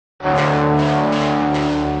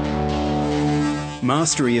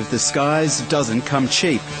Mastery of the skies doesn't come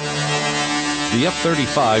cheap. The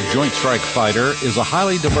F-35 Joint Strike Fighter is a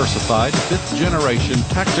highly diversified, fifth-generation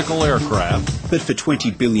tactical aircraft. But for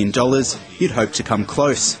 $20 billion, you'd hope to come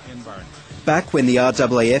close. Back when the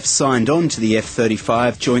RAAF signed on to the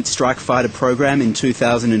F-35 Joint Strike Fighter program in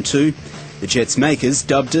 2002, the jet's makers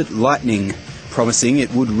dubbed it Lightning, promising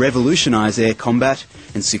it would revolutionise air combat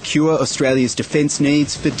and secure Australia's defence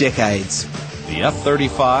needs for decades. The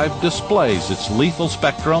F-35 displays its lethal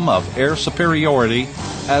spectrum of air superiority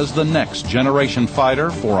as the next generation fighter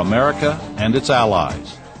for America and its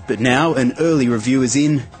allies. But now an early review is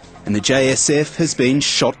in, and the JSF has been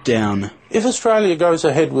shot down. If Australia goes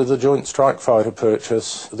ahead with the Joint Strike Fighter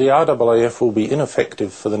purchase, the RAAF will be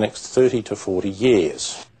ineffective for the next 30 to 40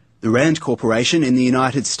 years. The Rand Corporation in the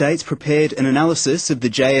United States prepared an analysis of the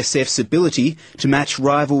JSF's ability to match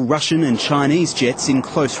rival Russian and Chinese jets in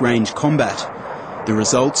close-range combat. The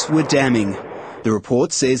results were damning. The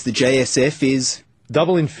report says the JSF is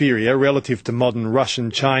double inferior relative to modern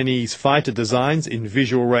Russian-Chinese fighter designs in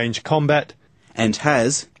visual range combat, and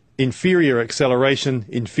has inferior acceleration,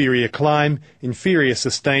 inferior climb, inferior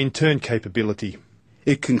sustained turn capability.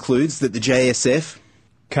 It concludes that the JSF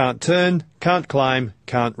can't turn, can't climb,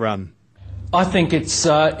 can't run. I think it's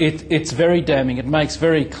very damning. It makes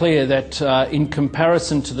very clear that in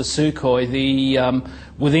comparison to the Sukhoi,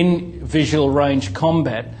 within visual range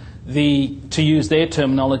combat, to use their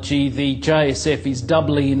terminology, the JSF is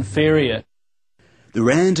doubly inferior. The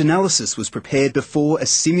RAND analysis was prepared before a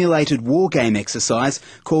simulated wargame exercise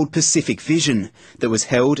called Pacific Vision that was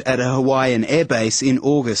held at a Hawaiian airbase in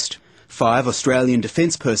August. 5 Australian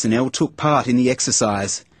defence personnel took part in the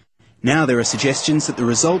exercise. Now there are suggestions that the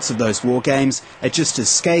results of those war games are just as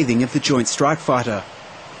scathing of the Joint Strike Fighter.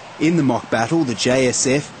 In the mock battle, the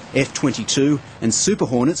JSF, F-22 and Super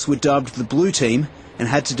Hornets were dubbed the Blue Team and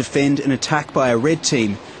had to defend an attack by a Red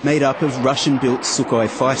Team made up of Russian-built Sukhoi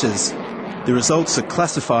fighters. The results are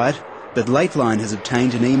classified, but Lateline has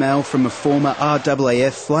obtained an email from a former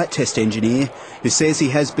RAAF flight test engineer who says he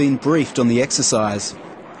has been briefed on the exercise.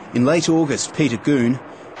 In late August, Peter Goon,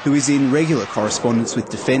 who is in regular correspondence with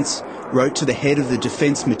Defence, wrote to the head of the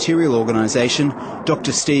Defence Material Organisation,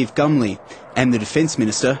 Dr Steve Gumley, and the Defence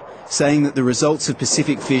Minister, saying that the results of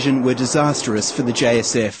Pacific Vision were disastrous for the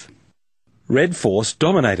JSF. Red Force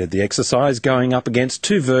dominated the exercise, going up against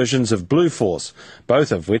 2 versions of Blue Force,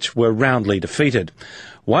 both of which were roundly defeated.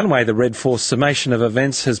 One way the Red Force summation of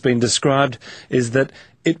events has been described is that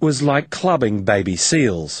it was like clubbing baby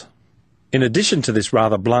seals. In addition to this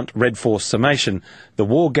rather blunt Red Force summation, the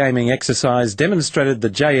wargaming exercise demonstrated the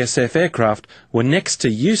JSF aircraft were next to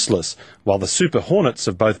useless, while the Super Hornets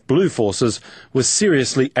of both Blue Forces were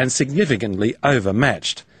seriously and significantly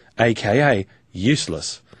overmatched, aka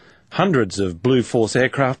useless. Hundreds of Blue Force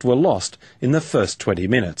aircraft were lost in the first 20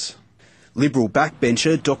 minutes. Liberal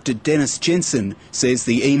backbencher Dr Dennis Jensen says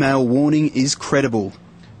the email warning is credible.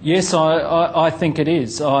 Yes, I think it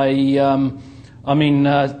is.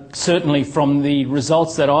 Certainly from the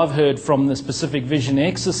results that I've heard from the Pacific Vision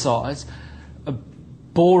exercise,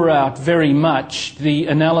 bore out very much the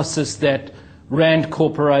analysis that Rand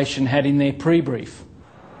Corporation had in their pre-brief.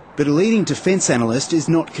 But a leading defence analyst is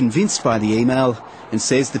not convinced by the email and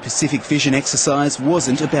says the Pacific Vision exercise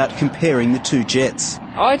wasn't about comparing the 2 jets.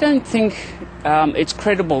 I don't think it's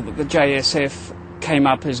credible that the JSF came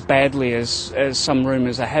up as badly as some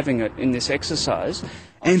rumours are having it in this exercise.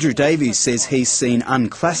 Andrew Davies says he's seen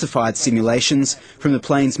unclassified simulations from the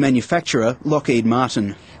plane's manufacturer, Lockheed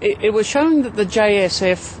Martin. It was shown that the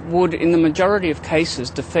JSF would, in the majority of cases,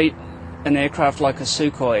 defeat an aircraft like a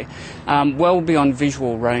Sukhoi well beyond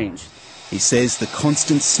visual range. He says the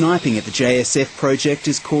constant sniping at the JSF project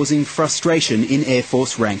is causing frustration in Air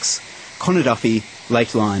Force ranks. Connor Duffy,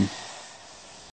 Lateline.